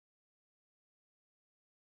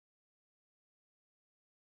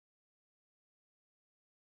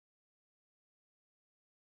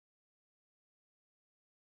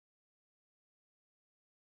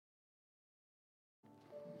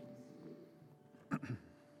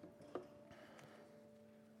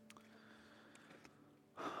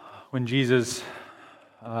When Jesus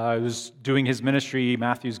was doing his ministry,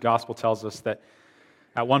 Matthew's gospel tells us that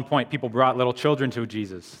at one point people brought little children to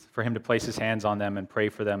Jesus for him to place his hands on them and pray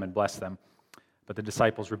for them and bless them. But the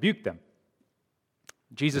disciples rebuked them.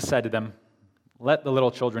 Jesus said to them, "Let the little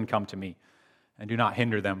children come to me, and do not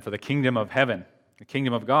hinder them, for the kingdom of heaven, the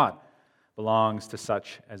kingdom of God, belongs to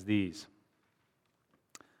such as these."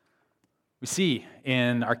 We see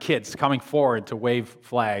in our kids coming forward to wave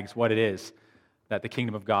flags what it is that the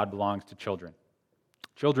kingdom of God belongs to children.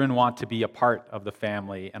 Children want to be a part of the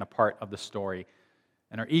family and a part of the story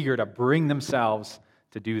and are eager to bring themselves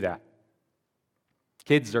to do that.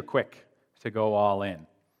 Kids are quick to go all in.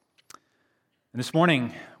 And this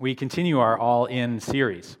morning, we continue our All In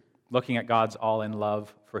series, looking at God's all-in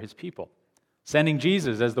love for his people, sending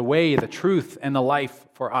Jesus as the way, the truth, and the life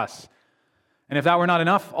for us. And if that were not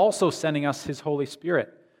enough, also sending us his Holy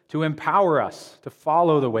Spirit to empower us to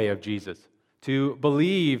follow the way of Jesus, to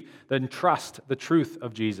believe and trust the truth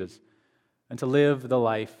of Jesus, and to live the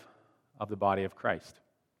life of the body of Christ.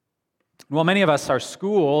 Well, many of us are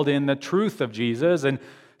schooled in the truth of Jesus, and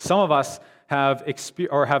some of us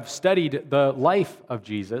have studied the life of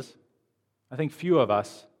Jesus. I think few of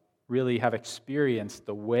us really have experienced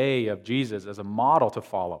the way of Jesus as a model to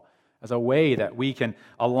follow, as a way that we can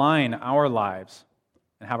align our lives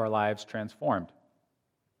and have our lives transformed.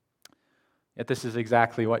 Yet this is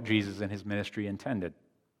exactly what Jesus and his ministry intended.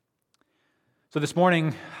 So this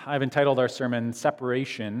morning, I've entitled our sermon,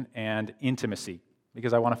 Seperation and Intimacy,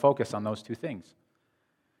 because I want to focus on those two things.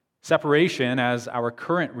 Separation as our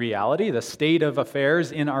current reality, the state of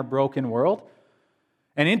affairs in our broken world,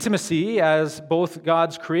 and intimacy as both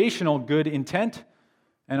God's creational good intent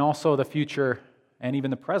and also the future and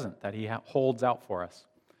even the present that he holds out for us.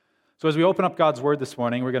 So as we open up God's word this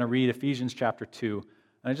morning, we're going to read Ephesians chapter 2.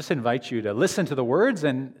 And I just invite you to listen to the words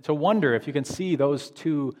and to wonder if you can see those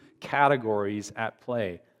two categories at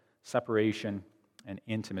play, separation and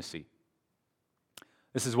intimacy.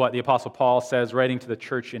 This is what the Apostle Paul says, writing to the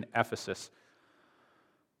church in Ephesus.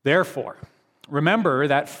 "Therefore, remember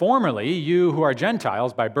that formerly you who are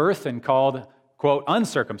Gentiles by birth and called, quote,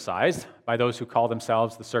 uncircumcised by those who call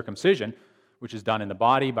themselves the circumcision, which is done in the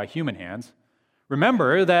body by human hands,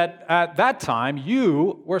 remember that at that time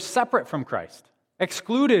you were separate from Christ,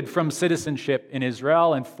 excluded from citizenship in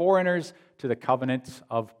Israel and foreigners to the covenants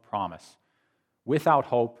of promise, without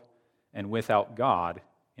hope and without God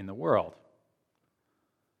in the world.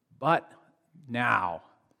 But now,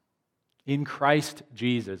 in Christ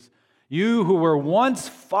Jesus, you who were once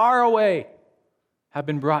far away have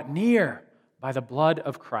been brought near by the blood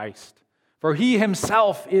of Christ. For he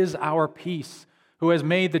himself is our peace, who has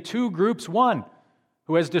made the two groups one,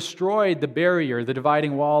 who has destroyed the barrier, the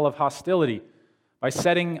dividing wall of hostility, by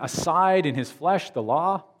setting aside in his flesh the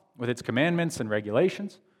law with its commandments and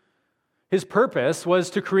regulations. His purpose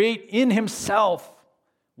was to create in himself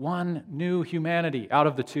one new humanity out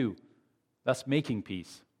of the two, thus making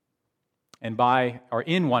peace, and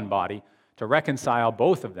in one body, to reconcile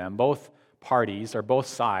both of them, both parties or both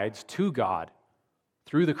sides, to God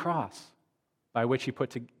through the cross, by which he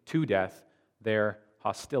put to death their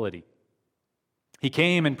hostility. He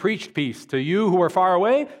came and preached peace to you who are far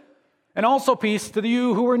away, and also peace to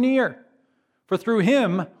you who are near. For through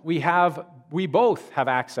him we both have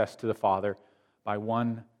access to the Father by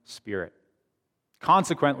one Spirit.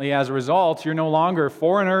 Consequently, as a result, you're no longer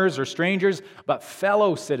foreigners or strangers, but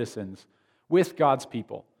fellow citizens with God's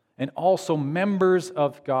people, and also members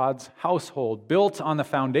of God's household, built on the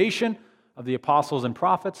foundation of the apostles and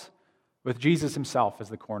prophets, with Jesus himself as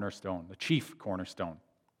the cornerstone, the chief cornerstone.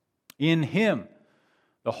 In him,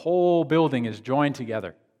 the whole building is joined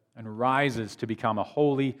together and rises to become a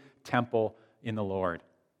holy temple in the Lord.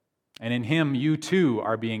 And in him, you too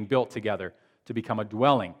are being built together to become a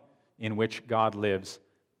dwelling in which God lives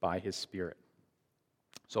by his Spirit.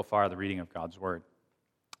 So far, the reading of God's word.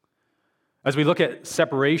 As we look at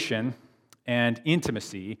separation and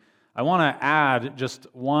intimacy, I want to add just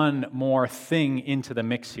one more thing into the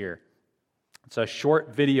mix here. It's a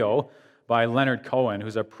short video by Leonard Cohen,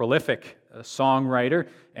 who's a prolific songwriter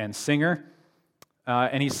and singer,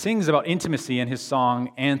 and he sings about intimacy in his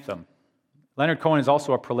song Anthem. Leonard Cohen is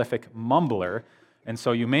also a prolific mumbler, and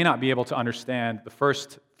so you may not be able to understand the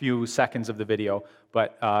first few seconds of the video,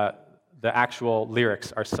 but the actual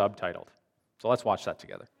lyrics are subtitled. So let's watch that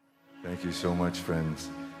together. Thank you so much, friends.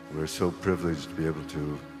 We're so privileged to be able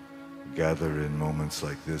to gather in moments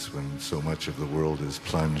like this when so much of the world is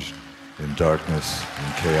plunged in darkness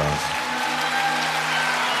and chaos.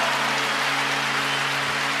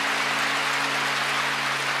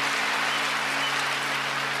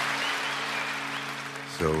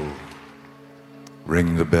 So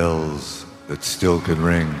ring the bells that still can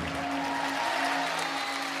ring.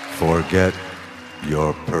 Forget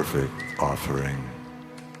your perfect offering.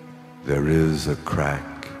 There is a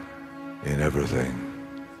crack in everything.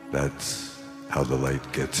 That's how the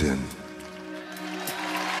light gets in.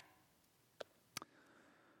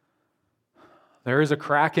 There is a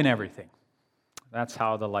crack in everything. That's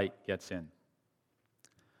how the light gets in.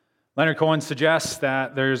 Leonard Cohen suggests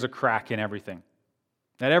that there's a crack in everything,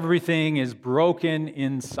 that everything is broken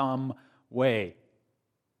in some way.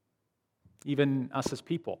 Even us as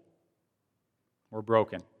people, we're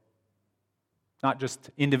broken. Not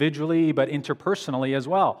just individually, but interpersonally as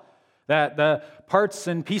well. That the parts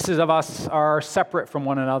and pieces of us are separate from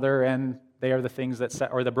one another, and they are the things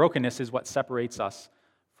that, or the brokenness is what separates us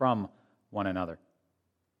from one another.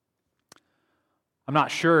 I'm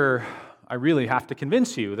not sure I really have to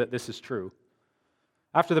convince you that this is true.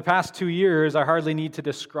 After the past 2 years, I hardly need to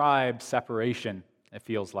describe separation, it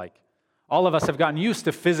feels like. All of us have gotten used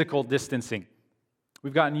to physical distancing.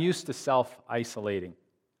 We've gotten used to self-isolating.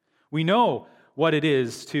 We know what it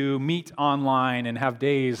is to meet online and have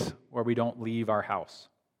days where we don't leave our house.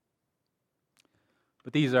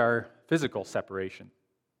 But these are physical separation.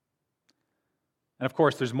 And of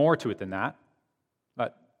course, there's more to it than that.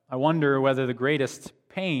 But I wonder whether the greatest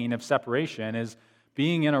pain of separation is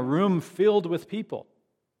being in a room filled with people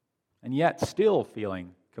and yet still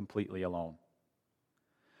feeling completely alone.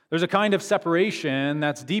 There's a kind of separation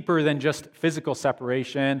that's deeper than just physical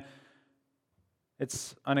separation.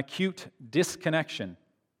 It's an acute disconnection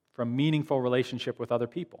from meaningful relationship with other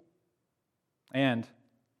people and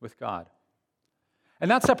with God.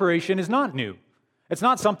 And that separation is not new. It's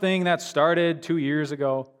not something that started 2 years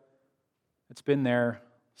ago. It's been there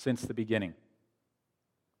since the beginning.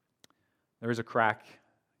 There is a crack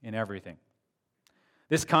in everything.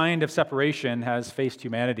 This kind of separation has faced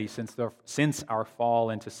humanity since our fall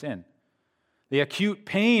into sin. The acute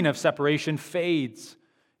pain of separation fades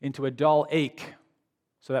into a dull ache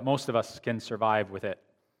so that most of us can survive with it.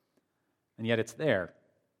 And yet it's there.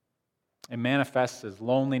 It manifests as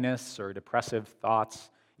loneliness or depressive thoughts,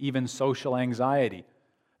 even social anxiety.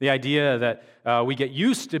 The idea that we get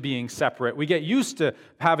used to being separate, we get used to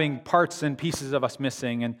having parts and pieces of us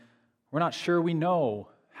missing, and we're not sure we know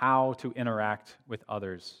how to interact with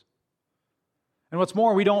others. And what's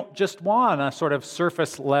more, we don't just want a sort of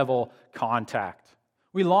surface level contact.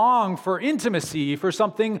 We long for intimacy, for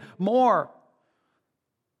something more,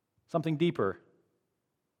 something deeper.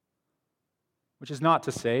 Which is not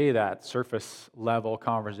to say that surface level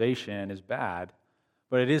conversation is bad,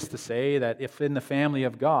 but it is to say that if in the family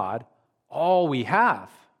of God, all we have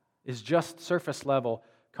is just surface level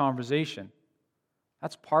conversation,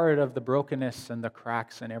 that's part of the brokenness and the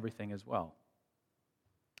cracks and everything as well.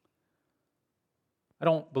 I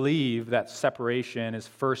don't believe that separation is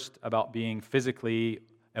first about being physically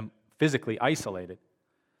isolated.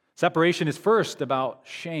 Separation is first about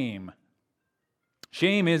shame.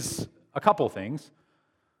 Shame is a couple things.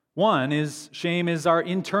 One is shame is our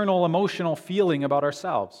internal emotional feeling about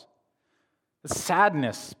ourselves. It's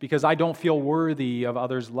sadness because I don't feel worthy of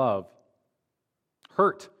others' love.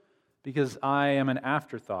 Hurt because I am an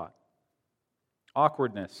afterthought.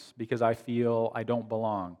 Awkwardness because I feel I don't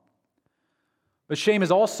belong. But shame is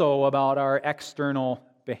also about our external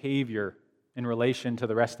behavior in relation to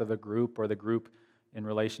the rest of the group or the group in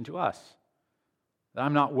relation to us. That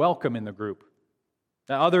I'm not welcome in the group.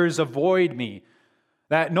 That others avoid me.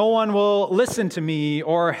 That no one will listen to me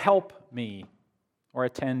or help me or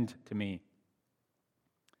attend to me.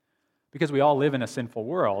 Because we all live in a sinful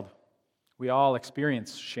world, we all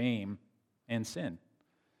experience shame and sin.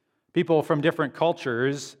 People from different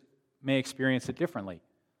cultures may experience it differently.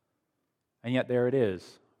 And yet there it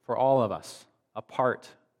is, for all of us, a part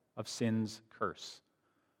of sin's curse.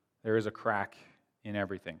 There is a crack in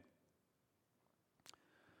everything.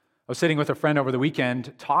 I was sitting with a friend over the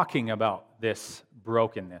weekend talking about this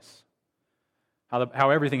brokenness, how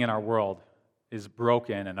everything in our world is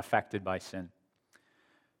broken and affected by sin.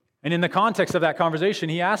 And in the context of that conversation,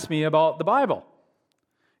 he asked me about the Bible.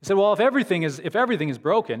 He said, well, if everything is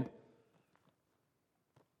broken,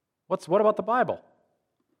 what about the Bible?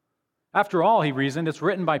 After all, he reasoned, it's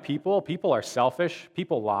written by people. People are selfish.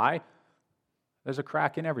 People lie. There's a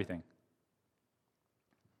crack in everything.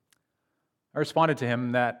 I responded to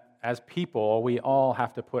him that as people, we all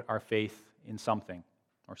have to put our faith in something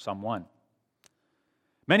or someone.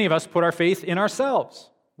 Many of us put our faith in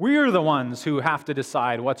ourselves. We're the ones who have to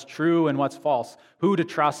decide what's true and what's false, who to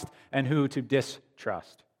trust and who to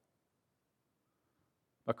distrust.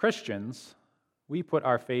 But Christians, we put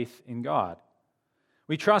our faith in God.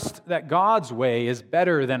 We trust that God's way is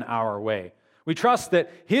better than our way. We trust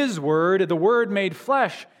that His Word, the Word made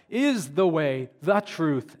flesh, is the way, the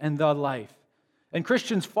truth, and the life. And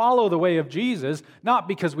Christians follow the way of Jesus, not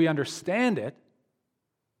because we understand it,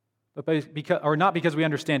 not because we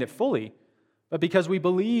understand it fully, but because we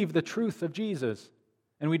believe the truth of Jesus,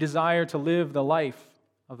 and we desire to live the life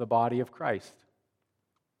of the body of Christ.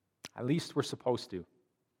 At least we're supposed to.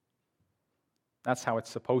 That's how it's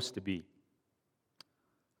supposed to be.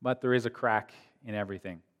 But there is a crack in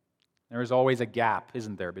everything. There is always a gap,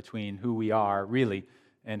 isn't there, between who we are really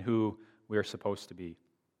and who we are supposed to be.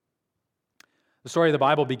 The story of the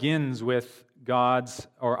Bible begins with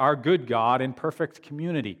our good God in perfect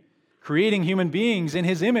community, creating human beings in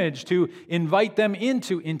His image to invite them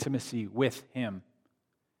into intimacy with Him.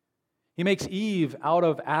 He makes Eve out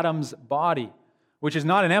of Adam's body, which is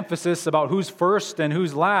not an emphasis about who's first and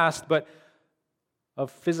who's last, but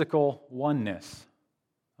of physical oneness,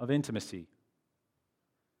 of intimacy.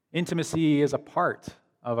 Intimacy is a part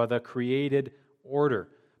of the created order,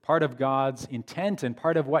 part of God's intent and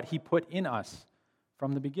part of what He put in us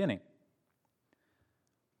from the beginning.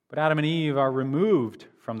 But Adam and Eve are removed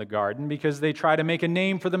from the garden because they try to make a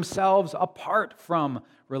name for themselves apart from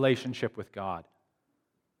relationship with God.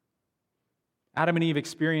 Adam and Eve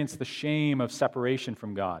experienced the shame of separation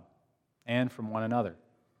from God and from one another.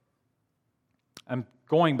 I'm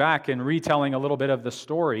going back and retelling a little bit of the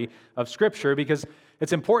story of Scripture because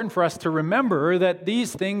it's important for us to remember that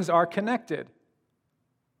these things are connected.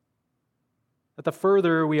 That the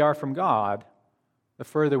further we are from God, the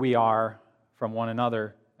further we are from one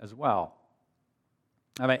another as well.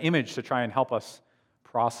 I have an image to try and help us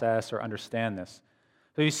process or understand this.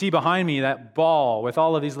 So you see behind me that ball with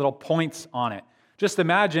all of these little points on it. Just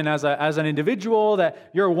imagine as an individual that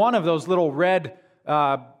you're one of those little red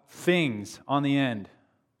things on the end,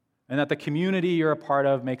 and that the community you're a part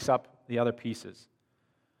of makes up the other pieces.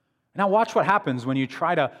 Now watch what happens when you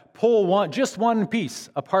try to pull just one piece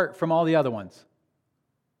apart from all the other ones.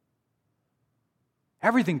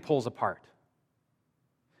 Everything pulls apart.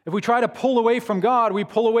 If we try to pull away from God, we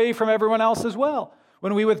pull away from everyone else as well.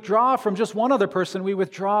 When we withdraw from just one other person, we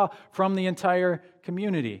withdraw from the entire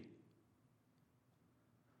community.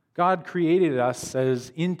 God created us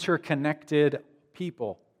as interconnected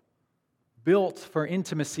people, built for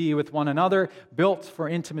intimacy with one another, built for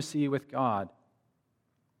intimacy with God.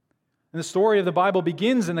 And the story of the Bible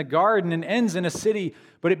begins in the garden and ends in a city,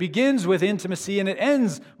 but it begins with intimacy and it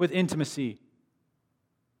ends with intimacy.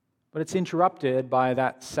 But it's interrupted by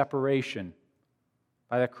that separation,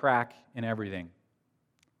 by the crack in everything.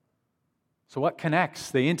 So what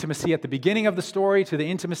connects the intimacy at the beginning of the story to the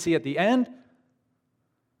intimacy at the end?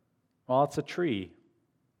 Well, it's a tree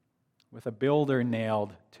with a builder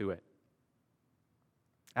nailed to it.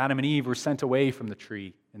 Adam and Eve were sent away from the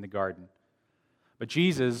tree in the garden. But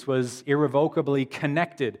Jesus was irrevocably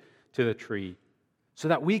connected to the tree so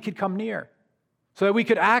that we could come near, so that we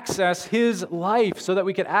could access His life, so that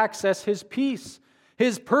we could access His peace.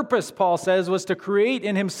 His purpose, Paul says, was to create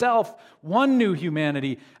in Himself one new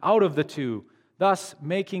humanity out of the two, thus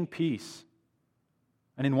making peace,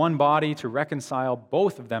 and in one body to reconcile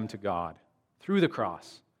both of them to God through the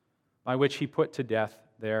cross, by which He put to death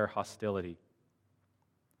their hostility.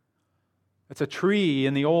 It's a tree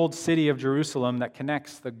in the old city of Jerusalem that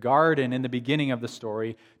connects the garden in the beginning of the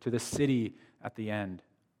story to the city at the end.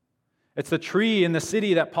 It's the tree in the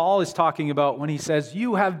city that Paul is talking about when he says,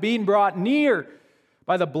 "You have been brought near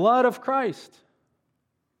by the blood of Christ."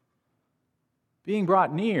 Being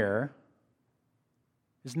brought near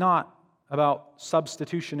is not about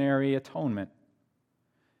substitutionary atonement.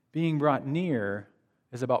 Being brought near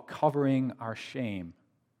is about covering our shame.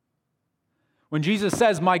 When Jesus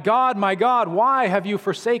says, my God, why have you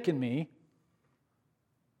forsaken me?"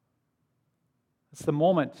 It's the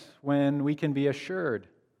moment when we can be assured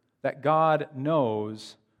that God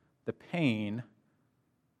knows the pain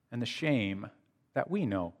and the shame that we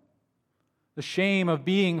know. The shame of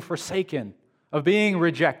being forsaken, of being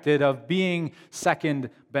rejected, of being second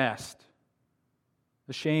best.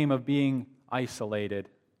 The shame of being isolated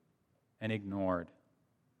and ignored.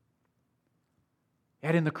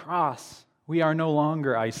 Yet in the cross, we are no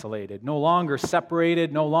longer isolated, no longer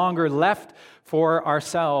separated, no longer left for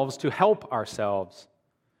ourselves to help ourselves.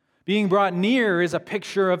 Being brought near is a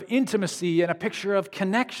picture of intimacy and a picture of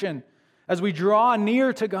connection. As we draw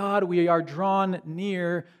near to God, we are drawn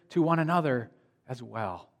near to one another as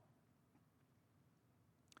well.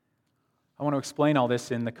 I want to explain all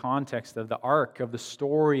this in the context of the arc of the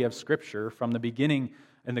story of Scripture from the beginning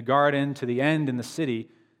in the garden to the end in the city,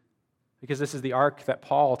 because this is the arc that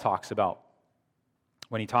Paul talks about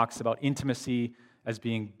when he talks about intimacy as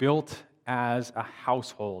being built as a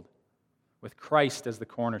household with Christ as the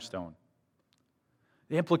cornerstone.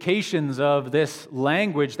 The implications of this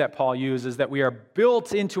language that Paul uses, that we are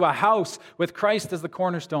built into a house with Christ as the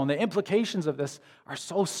cornerstone, the implications of this are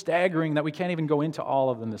so staggering that we can't even go into all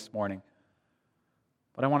of them this morning.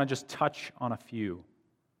 But I want to just touch on a few.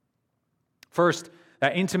 First,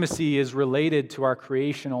 that intimacy is related to our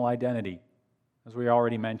creational identity, as we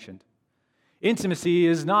already mentioned. Intimacy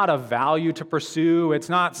is not a value to pursue. It's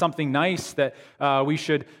not something nice that we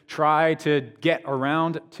should try to get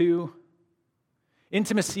around to.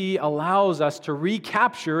 Intimacy allows us to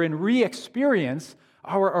recapture and re-experience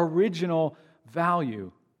our original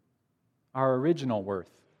value, our original worth.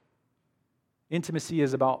 Intimacy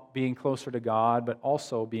is about being closer to God, but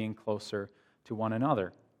also being closer to one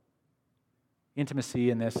another. Intimacy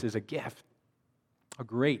in this is a gift, a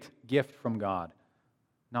great gift from God,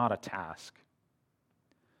 not a task.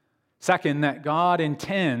 Second, that God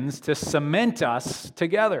intends to cement us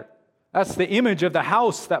together. That's the image of the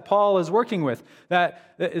house that Paul is working with.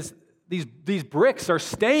 That is, these bricks are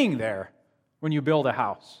staying there when you build a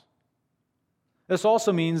house. This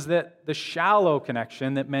also means that the shallow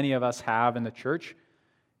connection that many of us have in the church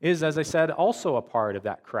is, as I said, also a part of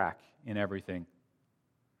that crack in everything.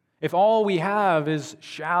 If all we have is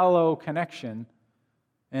shallow connection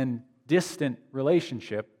and distant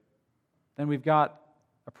relationship, then we've got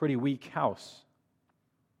a pretty weak house.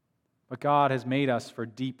 But God has made us for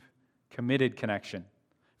deep, committed connection,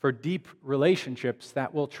 for deep relationships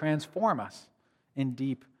that will transform us in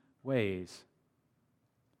deep ways.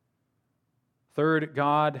 Third,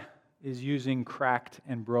 God is using cracked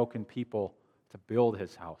and broken people to build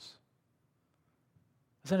His house.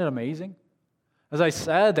 Isn't it amazing? As I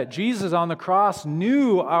said, that Jesus on the cross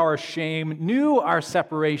knew our shame, knew our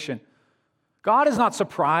separation. God is not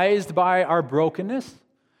surprised by our brokenness.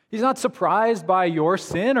 He's not surprised by your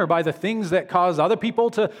sin or by the things that cause other people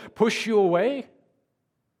to push you away.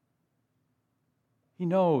 He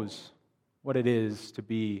knows what it is to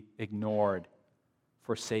be ignored,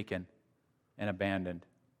 forsaken, and abandoned.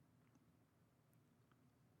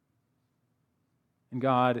 And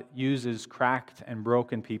God uses cracked and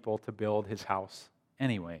broken people to build His house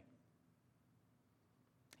anyway.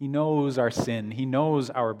 He knows our sin. He knows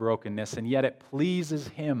our brokenness, and yet it pleases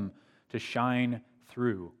Him to shine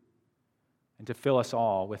through and to fill us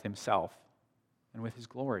all with Himself and with His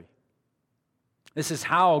glory. This is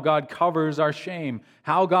how God covers our shame,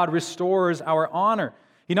 how God restores our honor.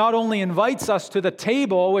 He not only invites us to the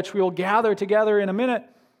table, which we will gather together in a minute,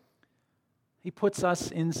 He puts us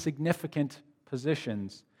in significant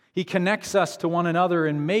positions. He connects us to one another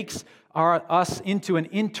and makes us into an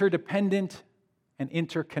interdependent and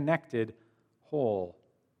interconnected whole.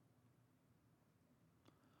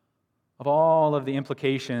 Of all of the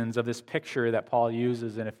implications of this picture that Paul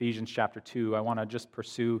uses in Ephesians chapter 2, I want to just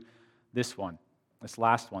pursue this one, this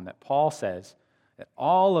last one, that Paul says that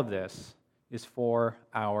all of this is for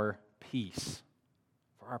our peace.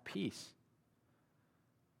 For our peace.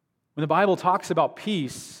 When the Bible talks about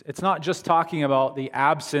peace, it's not just talking about the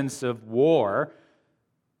absence of war.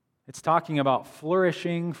 It's talking about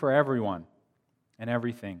flourishing for everyone and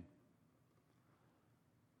everything.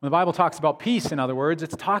 When the Bible talks about peace, in other words,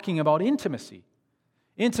 it's talking about intimacy.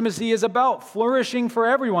 Intimacy is about flourishing for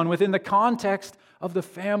everyone within the context of the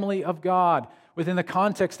family of God, within the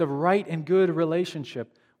context of right and good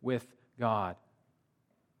relationship with God.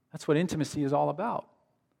 That's what intimacy is all about.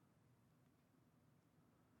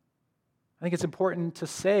 I think it's important to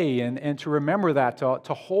say and to remember that,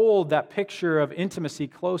 to hold that picture of intimacy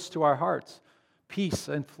close to our hearts. Peace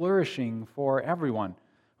and flourishing for everyone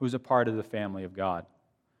who's a part of the family of God.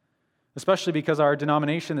 Especially because our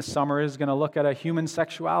denomination this summer is going to look at a human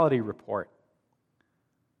sexuality report.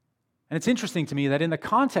 And it's interesting to me that in the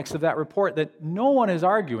context of that report, that no one is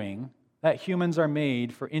arguing that humans are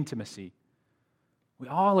made for intimacy. We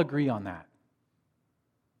all agree on that.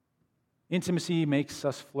 Intimacy makes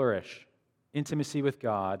us flourish. Intimacy with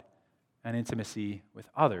God and intimacy with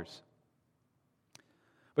others.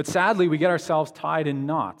 But sadly, we get ourselves tied in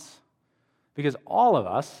knots. Because all of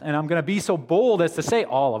us, and I'm going to be so bold as to say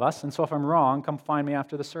all of us, and so if I'm wrong, come find me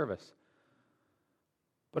after the service.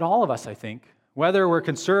 But all of us, I think, whether we're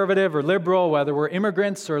conservative or liberal, whether we're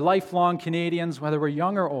immigrants or lifelong Canadians, whether we're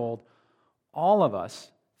young or old, all of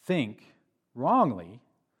us think wrongly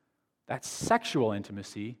that sexual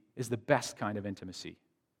intimacy is the best kind of intimacy.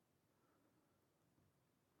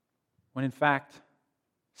 When in fact,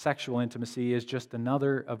 sexual intimacy is just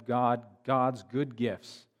another of God's good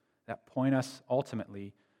gifts that point us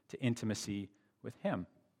ultimately to intimacy with Him.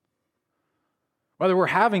 Whether we're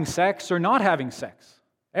having sex or not having sex,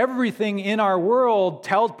 Everything in our world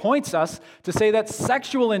points us to say that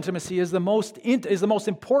sexual intimacy is the most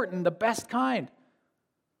important, the best kind.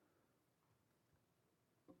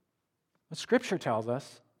 But Scripture tells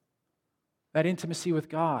us that intimacy with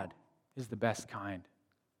God is the best kind.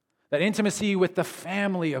 That intimacy with the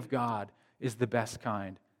family of God is the best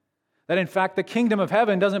kind. That in fact, the kingdom of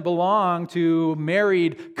heaven doesn't belong to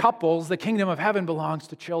married couples. The kingdom of heaven belongs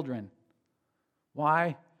to children.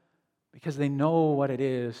 Why? Because they know what it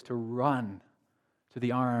is to run to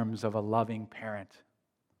the arms of a loving parent.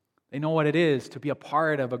 They know what it is to be a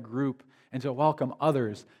part of a group and to welcome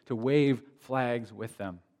others, to wave flags with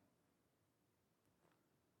them.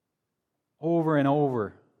 Over and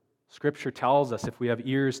over, Scripture tells us, if we have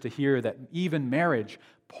ears to hear, that even marriage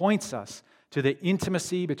points us to the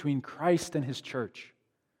intimacy between Christ and His church.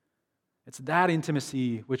 It's that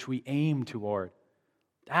intimacy which we aim toward.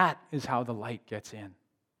 That is how the light gets in.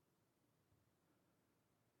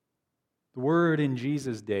 The word in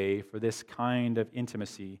Jesus' day for this kind of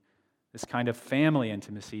intimacy, this kind of family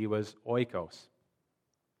intimacy, was oikos.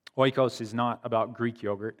 Oikos is not about Greek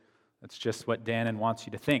yogurt. That's just what Dannon wants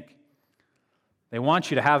you to think. They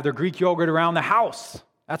want you to have their Greek yogurt around the house.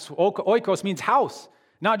 That's oikos means house.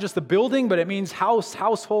 Not just the building, but it means house,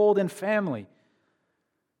 household, and family.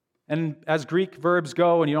 And as Greek verbs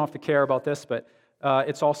go, and you don't have to care about this, but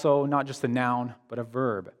it's also not just a noun, but a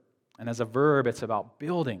verb. And as a verb, it's about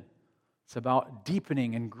building. It's about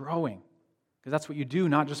deepening and growing. Because that's what you do,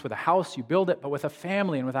 not just with a house, you build it, but with a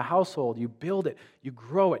family and with a household. You build it, you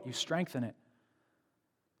grow it, you strengthen it.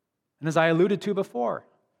 And as I alluded to before,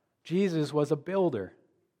 Jesus was a builder.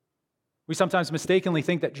 We sometimes mistakenly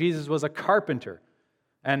think that Jesus was a carpenter,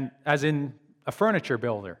 and as in a furniture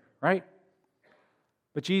builder, right?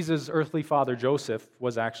 But Jesus' earthly father Joseph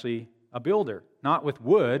was actually a builder, not with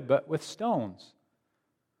wood, but with stones.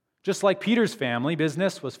 Just like Peter's family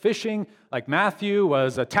business was fishing, like Matthew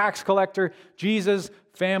was a tax collector, Jesus'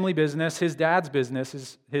 family business, his dad's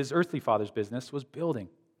business, his earthly father's business was building.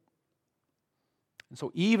 And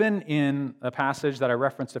so even in a passage that I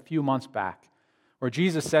referenced a few months back, where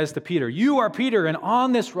Jesus says to Peter, "You are Peter, and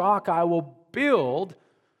on this rock I will build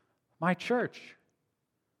my church."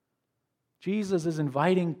 Jesus is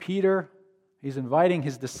inviting Peter, he's inviting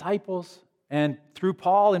his disciples, and through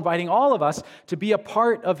Paul, inviting all of us to be a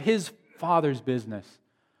part of his Father's business.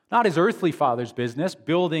 Not his earthly Father's business,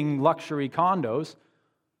 building luxury condos.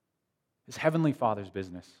 His heavenly Father's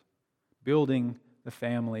business, building the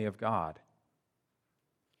family of God.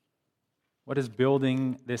 What does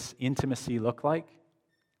building this intimacy look like?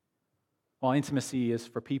 Well, intimacy is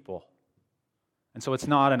for people. And so it's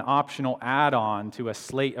not an optional add-on to a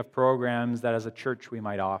slate of programs that as a church we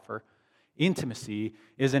might offer. Intimacy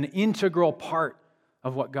is an integral part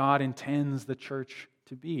of what God intends the church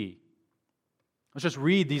to be. Let's just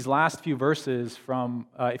read these last few verses from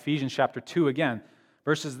Ephesians chapter 2 again.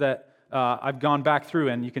 Verses that I've gone back through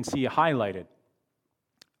and you can see highlighted.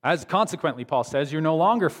 As consequently, Paul says, you're no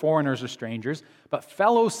longer foreigners or strangers, but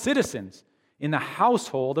fellow citizens in the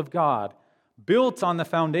household of God, built on the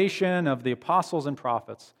foundation of the apostles and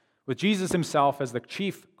prophets, with Jesus himself as the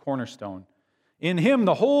chief cornerstone. In him,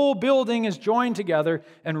 the whole building is joined together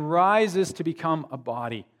and rises to become a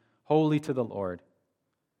body, holy to the Lord.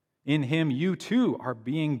 In him, you too are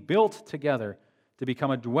being built together to become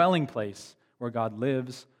a dwelling place where God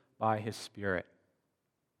lives by his Spirit.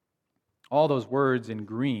 All those words in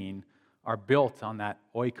green are built on that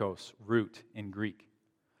oikos root in Greek.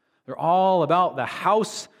 They're all about the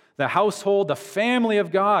house, the household, the family of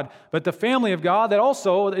God. But the family of God that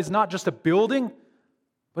also is not just a building,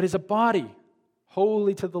 but is a body,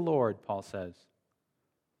 holy to the Lord, Paul says.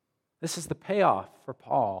 This is the payoff for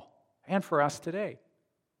Paul and for us today.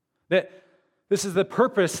 That this is the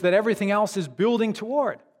purpose that everything else is building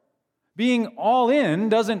toward. Being all in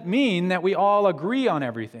doesn't mean that we all agree on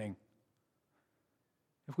everything.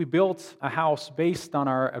 If we built a house based on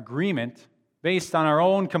our agreement, based on our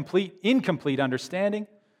own incomplete understanding,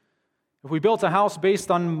 if we built a house based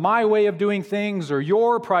on my way of doing things or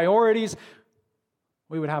your priorities,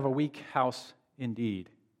 we would have a weak house indeed.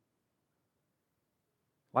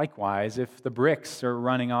 Likewise, if the bricks are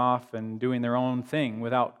running off and doing their own thing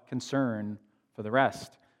without concern for the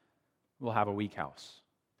rest, we'll have a weak house.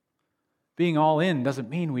 Being all in doesn't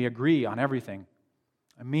mean we agree on everything.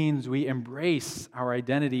 It means we embrace our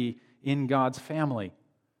identity in God's family.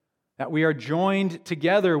 That we are joined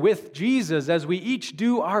together with Jesus as we each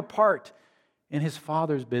do our part in his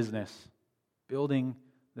Father's business, building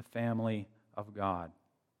the family of God.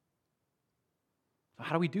 So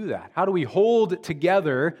how do we do that? How do we hold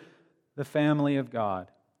together the family of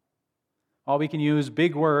God? Well, we can use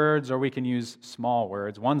big words or we can use small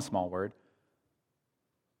words, one small word,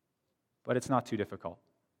 but it's not too difficult.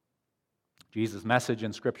 Jesus' message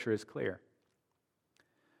in Scripture is clear.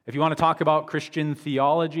 If you want to talk about Christian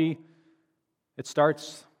theology, it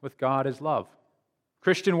starts with God as love.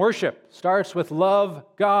 Christian worship starts with love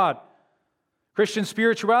God. Christian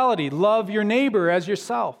spirituality, love your neighbor as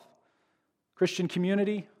yourself. Christian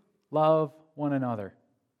community, love one another.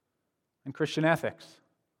 And Christian ethics,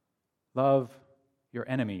 love your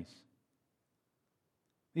enemies.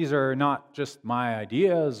 These are not just my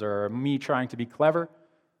ideas or me trying to be clever.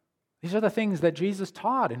 These are the things that Jesus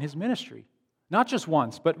taught in his ministry. Not just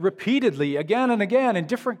once, but repeatedly, again and again, in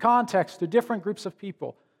different contexts, to different groups of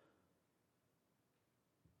people.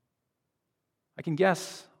 I can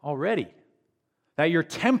guess already that you're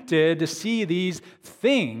tempted to see these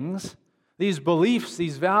things, these beliefs,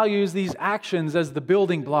 these values, these actions as the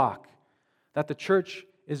building block, that the church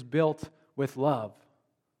is built with love.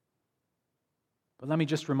 But let me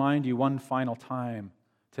just remind you one final time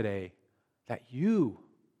today that you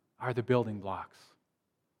are the building blocks.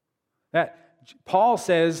 That Paul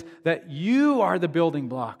says that you are the building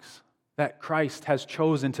blocks that Christ has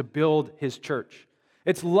chosen to build his church.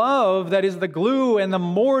 It's love that is the glue and the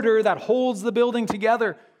mortar that holds the building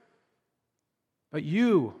together. But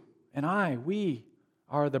you and I, we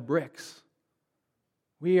are the bricks.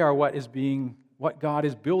 We are what God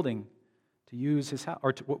is building to use his house,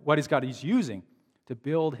 or what God is using to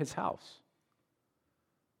build his house.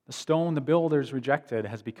 The stone the builders rejected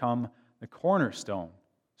has become the cornerstone,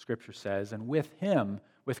 Scripture says, and with him,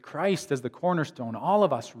 with Christ as the cornerstone, all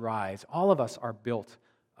of us rise, all of us are built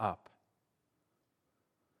up.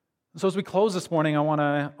 So as we close this morning, I want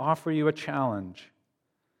to offer you a challenge.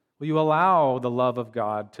 Will you allow the love of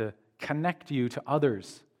God to connect you to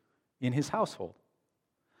others in his household?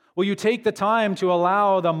 Will you take the time to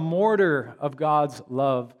allow the mortar of God's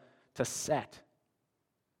love to set?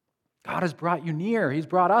 God has brought you near. He's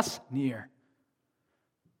brought us near.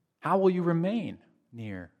 How will you remain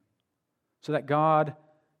near? How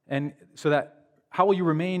will you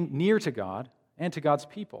remain near to God and to God's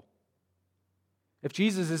people? If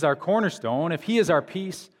Jesus is our cornerstone, if he is our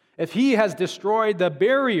peace, if he has destroyed the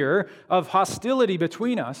barrier of hostility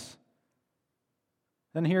between us,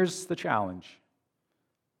 then here's the challenge.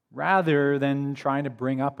 Rather than trying to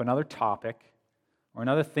bring up another topic or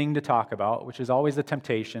another thing to talk about, which is always a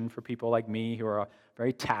temptation for people like me who are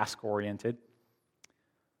very task-oriented,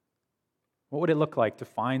 what would it look like to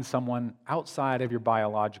find someone outside of your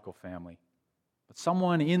biological family, but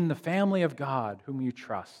someone in the family of God whom you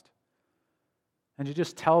trust, and to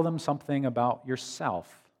just tell them something about yourself,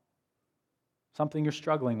 something you're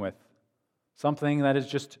struggling with, something that is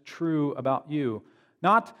just true about you?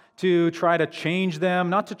 Not to try to change them,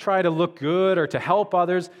 not to try to look good or to help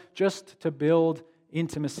others, just to build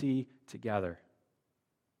intimacy together.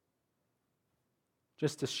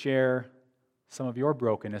 Just to share some of your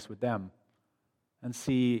brokenness with them and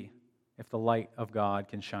see if the light of God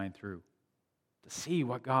can shine through. To see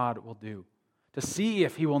what God will do. To see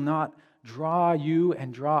if he will not draw you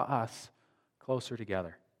and draw us closer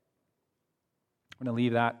together. I'm going to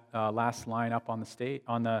leave that last line up on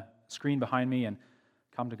the screen behind me and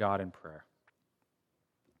come to God in prayer.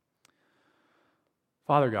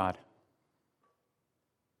 Father God,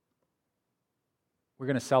 we're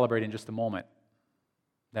going to celebrate in just a moment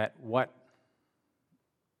that what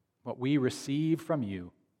we receive from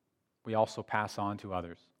you, we also pass on to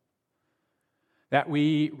others. That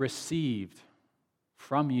we received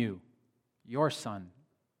from you, your Son,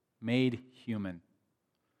 made human.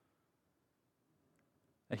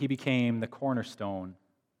 That he became the cornerstone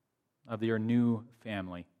of your new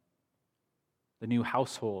family, the new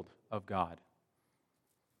household of God.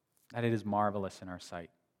 That it is marvelous in our sight.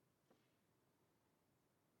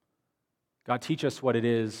 God, teach us what it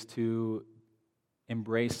is to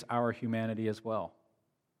embrace our humanity as well.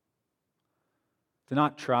 To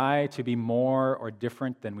not try to be more or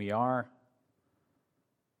different than we are,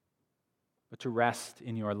 but to rest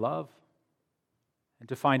in your love and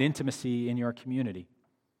to find intimacy in your community,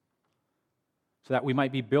 so that we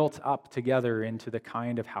might be built up together into the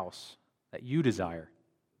kind of house that you desire,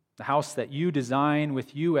 the house that you design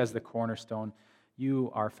with you as the cornerstone,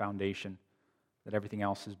 you our foundation, that everything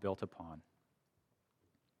else is built upon.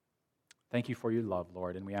 Thank you for your love,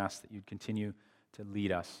 Lord, and we ask that you'd continue to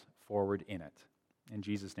lead us forward in it. In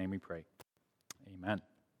Jesus' name we pray. Amen.